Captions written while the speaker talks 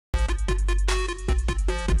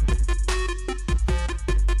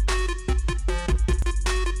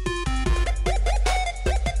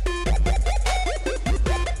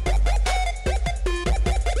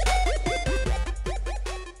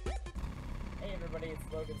Hey everybody,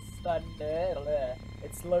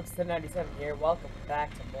 it's Logstud97 here. Welcome back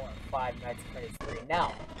to more Five Nights at Freddy's 3.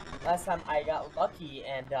 Now, last time I got lucky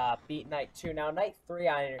and beat Night 2. Now, Night 3,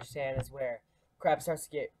 I understand, is where crap starts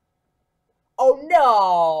to get... Oh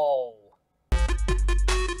no!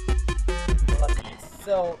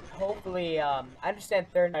 So, hopefully, I understand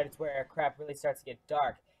third night is where crap really starts to get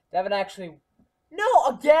dark. Devin actually... No,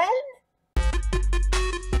 again?!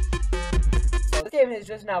 So this game has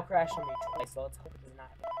just now crashed on me twice, so let's hope it does not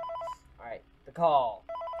happen. Alright, the call.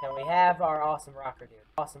 Can we have our awesome rocker dude?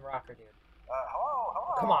 Awesome rocker dude. Hello.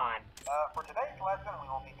 Oh, come on. For today's lesson, we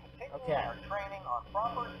will be continuing our training on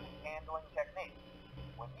proper handling techniques.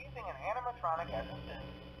 When using an animatronic as a suit,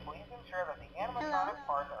 please ensure that the animatronic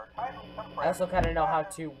parts are tightly compressed. I also kind of know how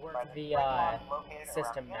to work the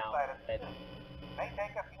system now. It may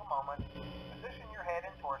take a few moments. Position your head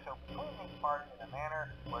and torso between these parts in a manner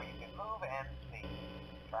where you can move and speak.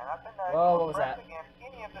 Try not to nudge or press against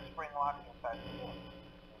any of the spring locks inside the suit.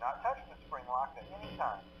 Do not touch the spring locks at any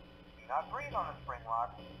time. Do not breathe on the spring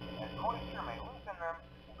locks, as moisture may loosen them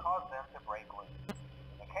and cause them to break loose.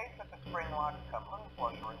 In the case that the spring locks come loose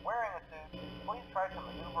while you are wearing a suit, please try to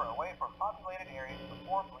maneuver away from populated areas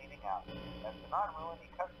before bleeding out, as to not ruin the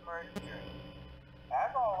customer experience.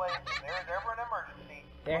 As always, if there is ever an emergency,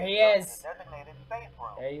 there he is. The designated safe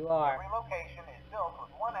room. There you are. Every location is built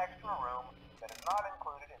with one extra room that is not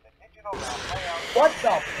included in the digital map layout. What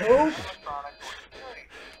the poop? This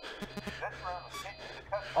room is hidden to the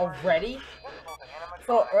customer. Already?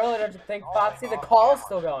 So early, don't you think, Foxy? The call is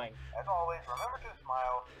still going. As always, remember to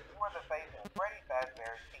smile. You are the face of Freddy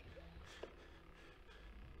Fazbear's pizza.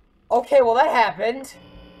 Okay, well that happened.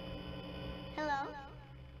 Hello.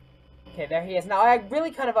 Okay, there he is. Now I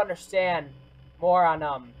really kind of understand more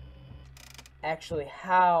on actually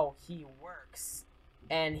how he works.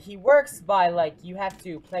 And he works by like you have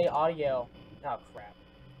to play audio. Oh crap.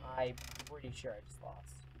 I'm pretty sure I just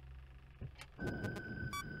lost.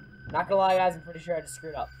 Not gonna lie guys, I'm pretty sure I just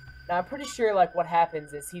screwed up. Now I'm pretty sure like what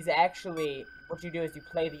happens is he's actually what you do is you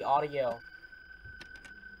play the audio.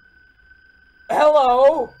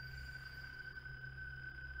 Hello!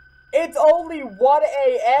 It's only 1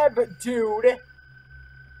 AM, dude!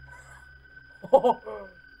 I'm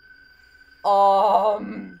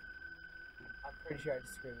pretty sure I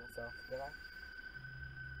just screwed myself, did I?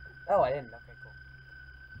 Oh, I didn't. Okay, cool.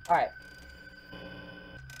 Alright.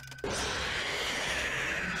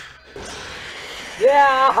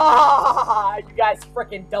 Yeah! You guys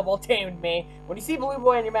freaking double-tamed me. When you see Blue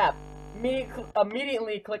Boy on your map,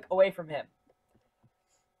 immediately click away from him.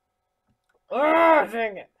 Ah,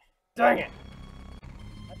 dang it. Dang it!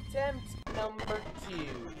 Attempt number 2.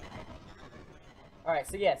 Alright,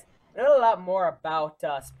 so yes, I know a lot more about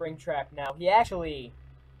SPRINGTRAP now. He actually...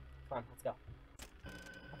 Come on, let's go.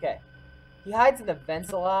 Okay. He hides in the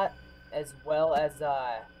vents a lot, as well as,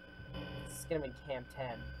 this is gonna be Cam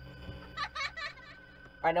 10.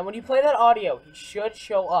 Alright, now when you play that audio, he should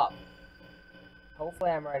show up.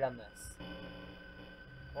 Hopefully I'm right on this.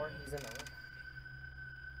 Or he's in the room.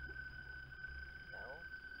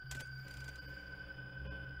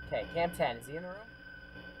 Okay, Cam 10, is he in the room?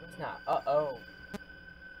 He's not. Uh-oh.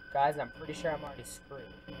 Guys, I'm pretty sure I'm already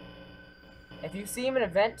screwed. If you see him in a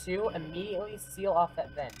vent too, immediately seal off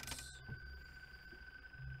that vent.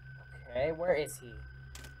 Okay, where is he?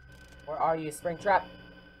 Where are you, SPRINGTRAP?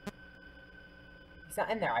 He's not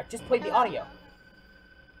in there. I just played the audio.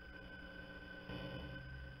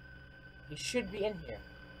 He should be in here.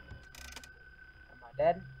 Am I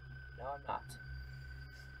dead? No, I'm not.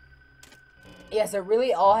 Yes, it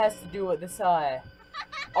really all has to do with this,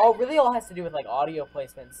 really all has to do with, like, audio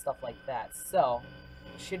placement and stuff like that. So,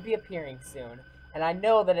 he should be appearing soon. And I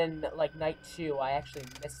know that in, like, Night 2, I actually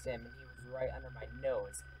missed him, and he was right under my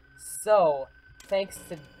nose. So, thanks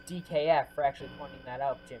to DKF for actually pointing that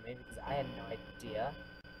out to me, because I had no idea.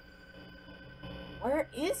 Where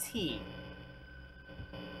is he?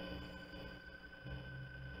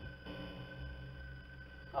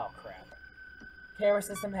 Oh, crap. Camera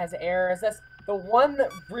system has errors. That's the one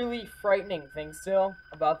really frightening thing still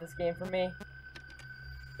about this game for me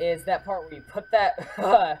is that part where you put that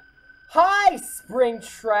Hi,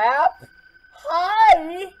 SPRINGTRAP!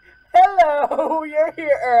 Hi! Hello! You're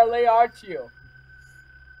here early, aren't you?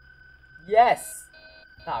 Yes!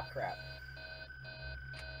 Oh, crap.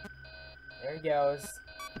 There he goes.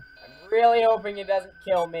 I'm really hoping he doesn't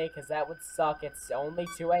kill me, because that would suck. It's only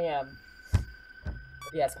 2 AM.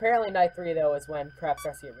 Yes, apparently Night 3, though, is when crap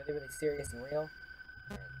starts to get really, really serious and real.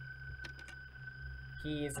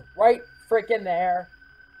 He's right freaking there.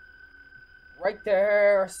 Right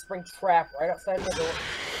there, SPRINGTRAP, right outside the door.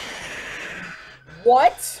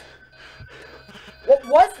 What? What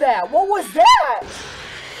was that? What was that?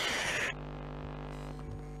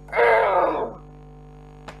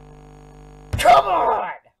 Come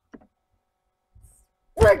on!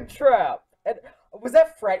 Springtrap! And was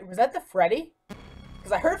that Fred? Was that the Freddy?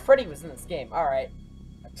 Because I heard Freddy was in this game. All right.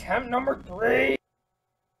 Attempt number 3.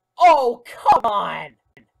 Oh, come on!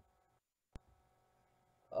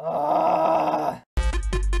 I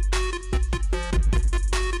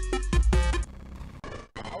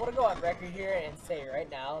want to go on record here and say right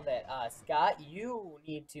now that Scott, you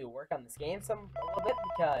need to work on this game a little bit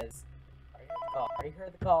because already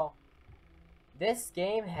heard the call. This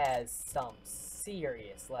game has some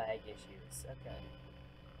serious lag issues. Okay.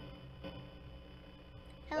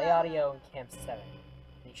 Hello. Play audio in Camp 7.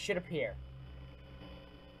 He should appear.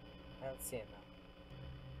 I don't see him though.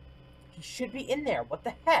 He should be in there. What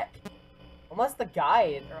the heck? Unless the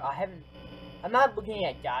guide, or I'm not looking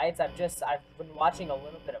at guides. I've been watching a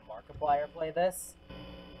little bit of Markiplier play this,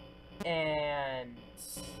 and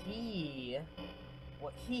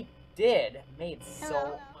what he did made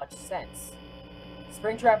so much sense.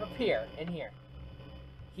 Springtrap appear in here.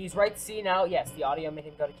 He's right. See now? Yes, the audio made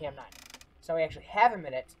him go to Cam 9. So we actually have a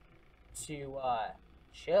minute to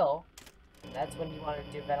chill. And that's when you want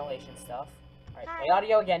to do ventilation stuff. Alright, play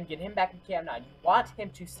audio again, get him back in Cam 9. You want him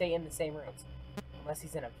to stay in the same rooms. Unless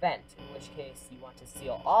he's in a vent, in which case you want to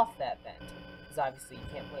seal off that vent. Because obviously you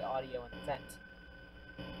can't play audio in the vent.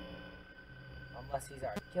 Unless he's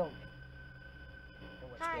already killed me. In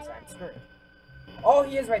which case I'm screwed. Oh,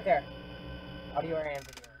 he is right there. Audio and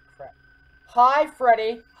video. Crap. Hi,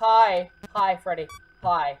 Freddy. Hi. Hi, Freddy.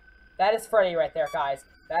 Hi. That is Freddy right there, guys.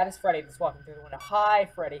 That is Freddy that's walking through the window. Hi,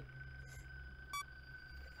 Freddy.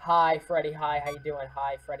 Hi, Freddy. Hi, how you doing?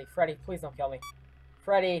 Hi, Freddy. Freddy, please don't kill me.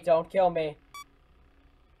 Freddy, don't kill me.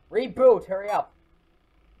 Reboot, hurry up.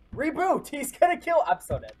 Reboot, he's gonna kill. I'm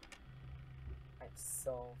so dead. I'm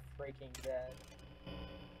so freaking dead.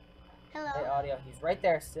 Hello. Hey, audio, he's right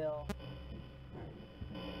there still.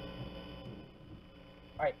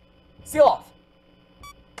 Alright, seal off.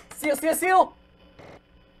 Seal, seal, seal.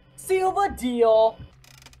 Seal the deal.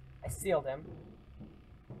 I sealed him.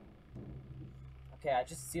 Okay, I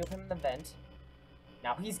just sealed him in the vent.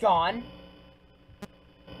 Now he's gone.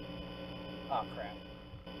 Oh, crap.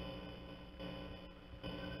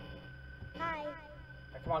 Hi.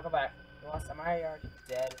 Right, come on, go back. Am I already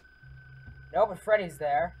dead? No, but Freddy's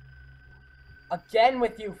there. Again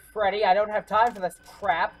with you, Freddy. I don't have time for this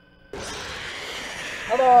crap.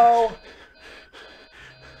 Hello.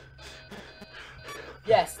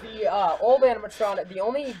 Yes, the old animatronic, the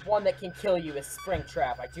only one that can kill you is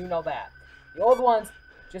Springtrap. I do know that. The old ones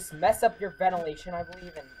just mess up your ventilation, I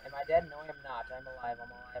believe. And am I dead? No, I am not. I'm alive.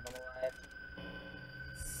 I'm alive. I'm alive.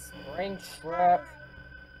 Springtrap.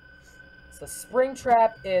 So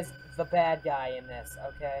Springtrap is the bad guy in this,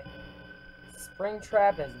 okay?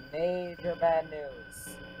 Springtrap is major bad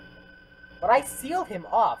news. But I sealed him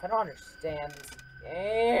off. I don't understand this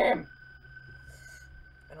game.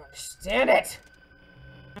 I don't understand it.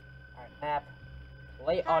 Alright, map.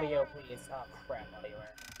 Play audio, please. Oh, crap, audio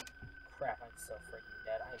error. Crap, I'm so freaking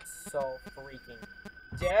dead. I'm so freaking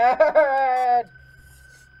dead!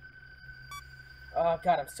 Oh,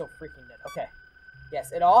 God, I'm so freaking dead. Okay.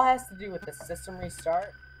 Yes, it all has to do with the system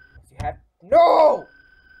restart. You have... No!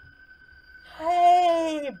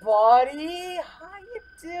 Hey, buddy! How you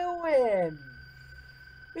doing?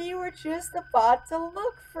 We were just about to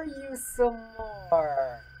look for you some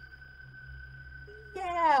more.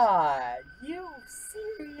 Yeah, you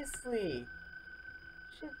seriously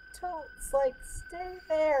should stay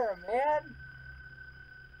there, man.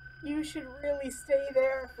 You should really stay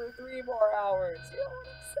there for 3 more hours. You know what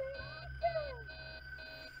I'm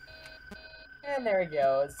saying? And there he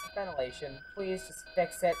goes. Ventilation. Please just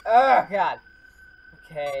fix it. Oh, God.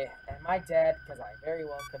 Okay. Am I dead? Because I very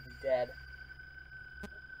well could be dead.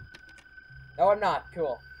 No, I'm not.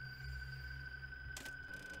 Cool.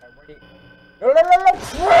 Alright, where do you... No!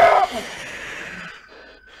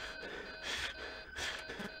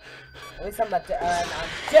 At least I'm not dead. I'm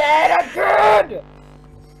dead again!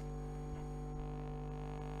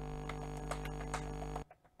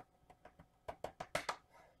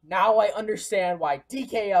 Now I understand why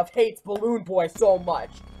DKF hates Balloon Boy so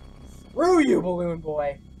much. Screw you, Balloon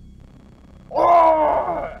Boy.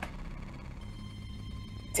 Oh!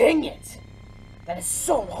 Dang it! That is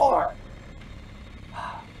so hard.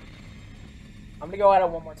 I'm gonna go at it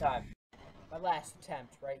one more time. My last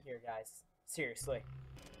attempt right here, guys. Seriously.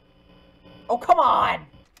 Oh, come on!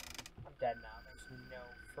 I'm dead now. There's no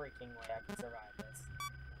freaking way I can survive this.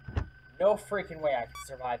 No freaking way I can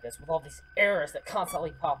survive this with all these errors that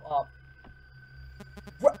constantly pop up.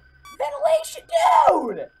 Ventilation! Congratulations,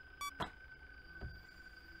 dude!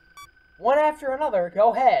 One after another,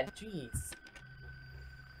 go ahead. Jeez.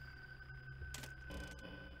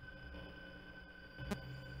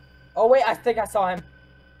 Oh wait, I think I saw him.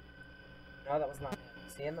 No, that was not him.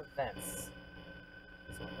 Is he in the fence?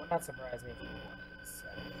 So it would not surprise me if he was.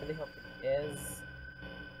 I really hope he is.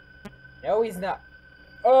 No, he's not.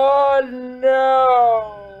 Oh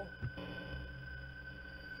no!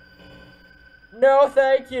 No,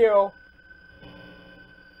 thank you.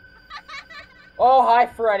 Oh, hi,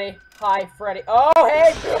 Freddy. Hi, Freddy. Oh,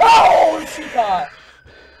 hey! Oh, she caught.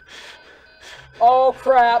 Oh,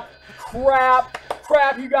 crap. Crap.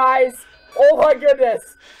 Crap, you guys. Oh, my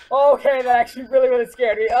goodness. Okay, that actually really, really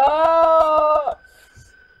scared me. Oh!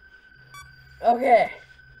 Okay.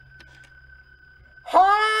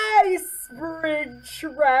 Hi,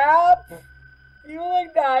 Springtrap. You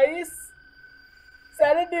look nice. Is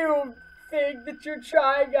that a new thing that you're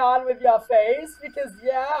trying on with your face? Because,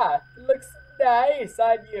 yeah, it looks nice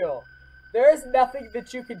on you. There is nothing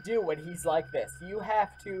that you can do when he's like this. You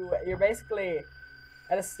have to, you're basically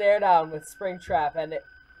at a stare down with Springtrap, and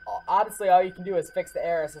honestly, all you can do is fix the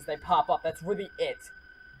errors as they pop up. That's really it.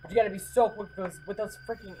 But you gotta be so quick with those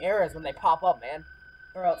freaking errors when they pop up, man.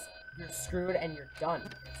 Or else you're screwed and you're done.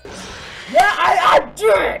 Yeah, I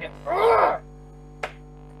did! Ugh!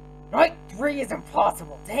 Night 3 is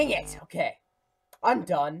impossible. Dang it. Okay. I'm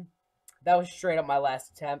done. That was straight up my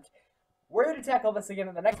last attempt. We're going to tackle this again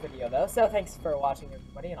in the next video, though. So thanks for watching,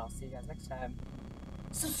 everybody, and I'll see you guys next time.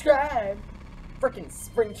 Subscribe! Frickin'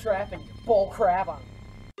 Springtrap and your bull crap on.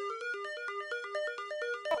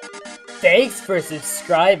 Thanks for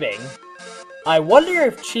subscribing. I wonder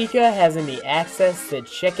if Chica has any access to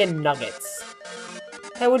chicken nuggets.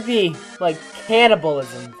 That would be like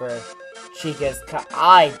cannibalism for Chica's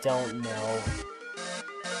I don't know.